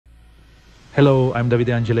Hello, I'm Davide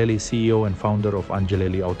Angelelli, CEO and founder of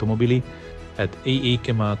Angelelli Automobili. At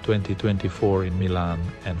Eicma 2024 in Milan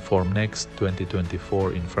and Formnext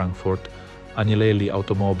 2024 in Frankfurt, Angelelli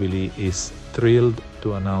Automobili is thrilled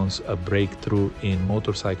to announce a breakthrough in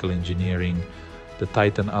motorcycle engineering, the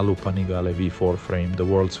Titan-Alu Panigale V4 frame, the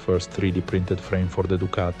world's first 3D printed frame for the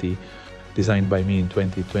Ducati. Designed by me in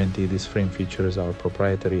 2020, this frame features our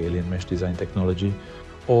proprietary alien mesh design technology.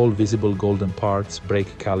 All visible golden parts,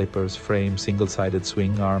 brake calipers, frame, single-sided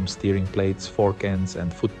swing arms, steering plates, fork ends,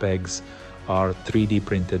 and foot pegs are 3D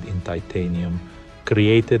printed in titanium,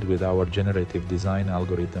 created with our generative design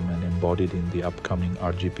algorithm and embodied in the upcoming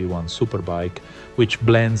RGP1 superbike, which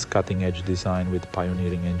blends cutting-edge design with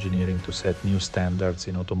pioneering engineering to set new standards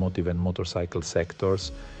in automotive and motorcycle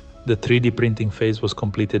sectors. The 3D printing phase was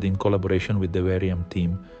completed in collaboration with the Varium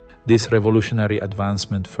team. This revolutionary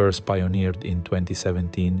advancement, first pioneered in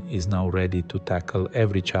 2017, is now ready to tackle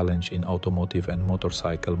every challenge in automotive and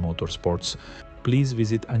motorcycle motorsports. Please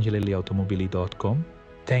visit angelelliautomobili.com.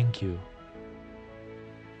 Thank you.